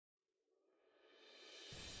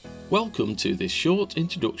Welcome to this short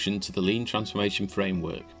introduction to the Lean Transformation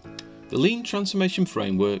Framework. The Lean Transformation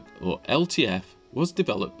Framework, or LTF, was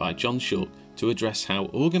developed by John Shuck to address how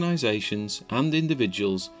organisations and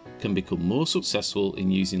individuals can become more successful in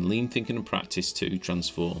using lean thinking and practice to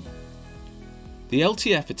transform. The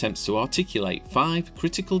LTF attempts to articulate 5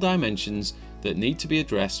 critical dimensions that need to be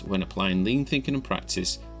addressed when applying lean thinking and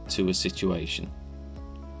practice to a situation.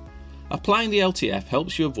 Applying the LTF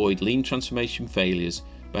helps you avoid lean transformation failures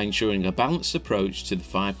by ensuring a balanced approach to the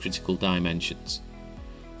 5 critical dimensions.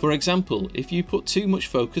 For example, if you put too much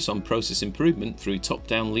focus on process improvement through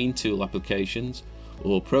top-down lean tool applications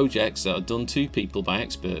or projects that are done to people by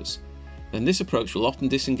experts, then this approach will often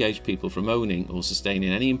disengage people from owning or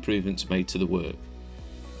sustaining any improvements made to the work.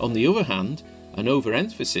 On the other hand, an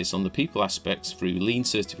overemphasis on the people aspects through lean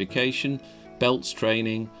certification, belts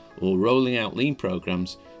training, or rolling out lean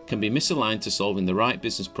programs can be misaligned to solving the right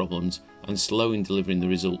business problems and slow in delivering the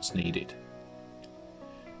results needed.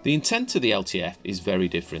 The intent of the LTF is very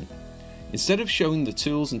different. Instead of showing the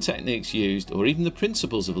tools and techniques used or even the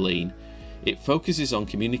principles of lean, it focuses on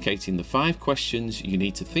communicating the 5 questions you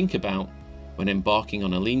need to think about when embarking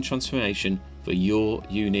on a lean transformation for your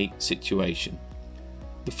unique situation.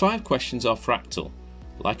 The 5 questions are fractal,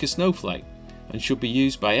 like a snowflake, and should be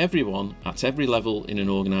used by everyone at every level in an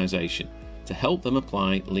organisation to help them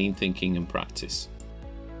apply lean thinking and practice.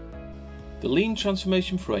 The Lean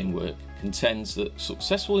Transformation Framework contends that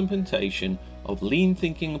successful implementation of lean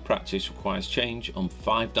thinking and practice requires change on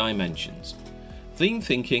 5 dimensions. Lean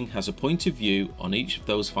thinking has a point of view on each of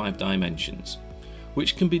those 5 dimensions,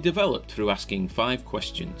 which can be developed through asking 5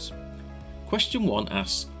 questions. Question 1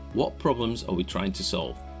 asks, what problems are we trying to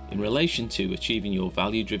solve in relation to achieving your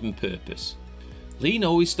value-driven purpose? Lean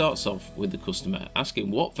always starts off with the customer asking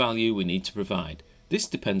what value we need to provide. This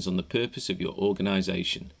depends on the purpose of your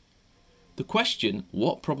organisation. The question,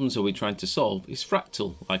 what problems are we trying to solve, is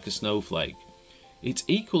fractal, like a snowflake. It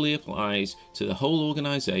equally applies to the whole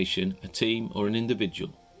organisation, a team or an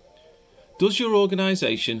individual. Does your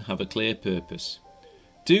organisation have a clear purpose?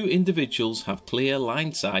 Do individuals have clear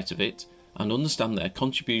line sight of it and understand their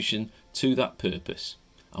contribution to that purpose?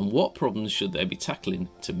 And what problems should they be tackling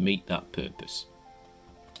to meet that purpose?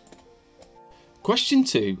 Question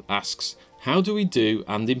 2 asks, how do we do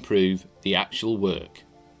and improve the actual work?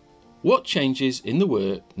 What changes in the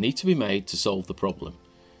work need to be made to solve the problem?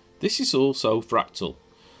 This is also fractal,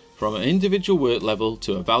 from an individual work level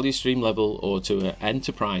to a value stream level or to an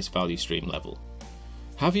enterprise value stream level.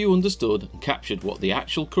 Have you understood and captured what the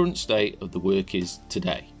actual current state of the work is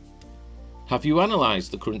today? Have you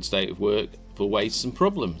analysed the current state of work for wastes and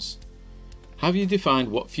problems? Have you defined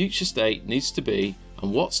what future state needs to be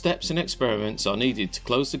and what steps and experiments are needed to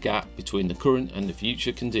close the gap between the current and the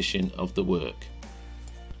future condition of the work?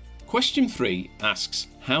 Question 3 asks,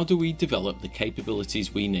 how do we develop the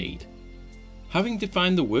capabilities we need? Having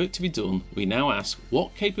defined the work to be done, we now ask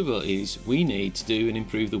what capabilities we need to do and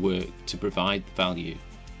improve the work to provide value.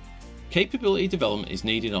 Capability development is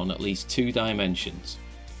needed on at least 2 dimensions: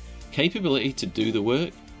 capability to do the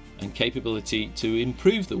work and capability to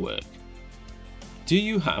improve the work. Do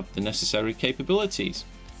you have the necessary capabilities?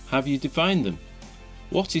 Have you defined them?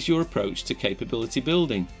 What is your approach to capability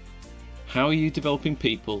building? How are you developing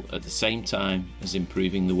people at the same time as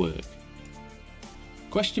improving the work?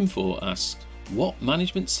 Question 4 asks, what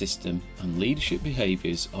management system and leadership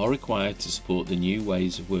behaviours are required to support the new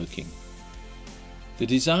ways of working? The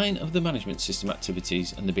design of the management system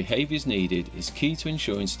activities and the behaviours needed is key to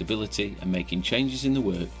ensuring stability and making changes in the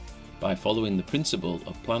work by following the principle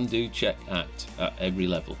of plan, do, check, act at every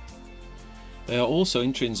level. They are also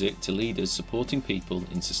intrinsic to leaders supporting people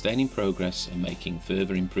in sustaining progress and making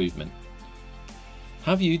further improvement.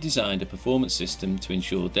 Have you designed a performance system to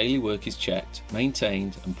ensure daily work is checked,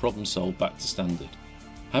 maintained and problem solved back to standard?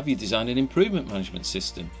 Have you designed an improvement management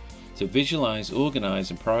system to visualise, organise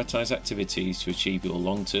and prioritise activities to achieve your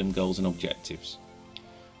long-term goals and objectives?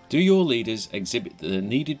 Do your leaders exhibit the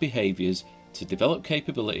needed behaviours to develop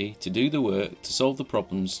capability to do the work to solve the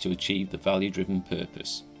problems to achieve the value-driven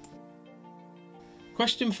purpose?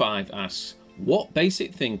 Question 5 asks, what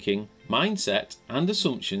basic thinking, mindset and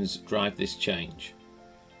assumptions drive this change?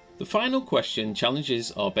 The final question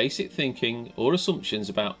challenges our basic thinking or assumptions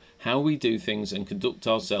about how we do things and conduct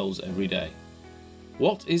ourselves every day.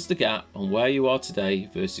 What is the gap on where you are today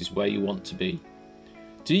versus where you want to be?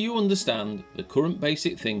 Do you understand the current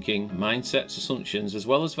basic thinking, mindsets, assumptions as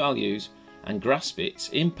well as values and grasp its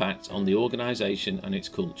impact on the organisation and its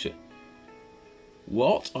culture?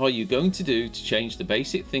 What are you going to do to change the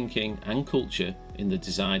basic thinking and culture in the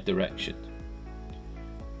desired direction?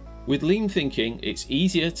 With lean thinking, it's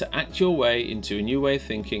easier to act your way into a new way of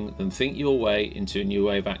thinking than think your way into a new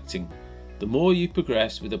way of acting. The more you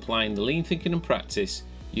progress with applying the lean thinking and practice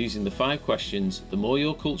using the 5 questions, the more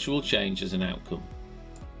your culture will change as an outcome.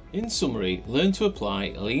 In summary, learn to apply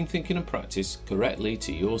lean thinking and practice correctly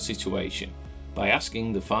to your situation by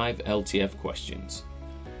asking the 5 LTF questions.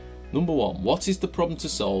 Number 1, what is the problem to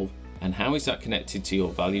solve and how is that connected to your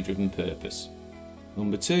value-driven purpose?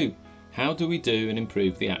 Number 2, how do we do and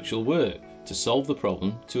improve the actual work to solve the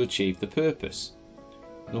problem to achieve the purpose?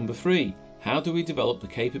 Number 3, how do we develop the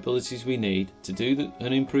capabilities we need to do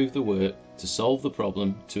and improve the work to solve the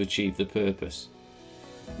problem to achieve the purpose?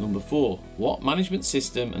 Number 4, what management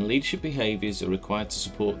system and leadership behaviours are required to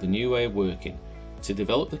support the new way of working, to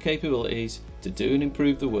develop the capabilities to do and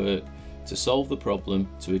improve the work to solve the problem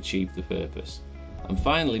to achieve the purpose? And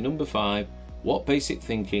finally, number 5, what basic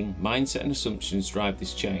thinking, mindset and assumptions drive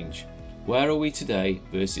this change? Where are we today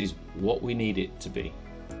versus what we need it to be?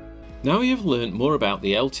 Now you have learnt more about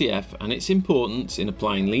the LTF and its importance in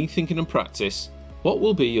applying lean thinking and practice, what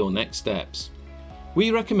will be your next steps?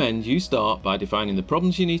 We recommend you start by defining the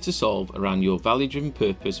problems you need to solve around your value-driven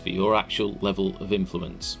purpose for your actual level of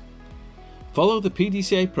influence. Follow the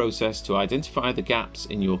PDCA process to identify the gaps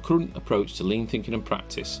in your current approach to lean thinking and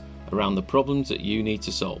practice around the problems that you need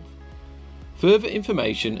to solve. Further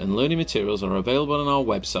information and learning materials are available on our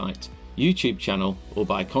website, YouTube channel, or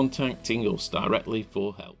by contacting us directly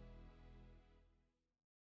for help.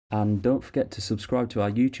 And don't forget to subscribe to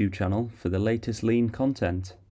our YouTube channel for the latest lean content.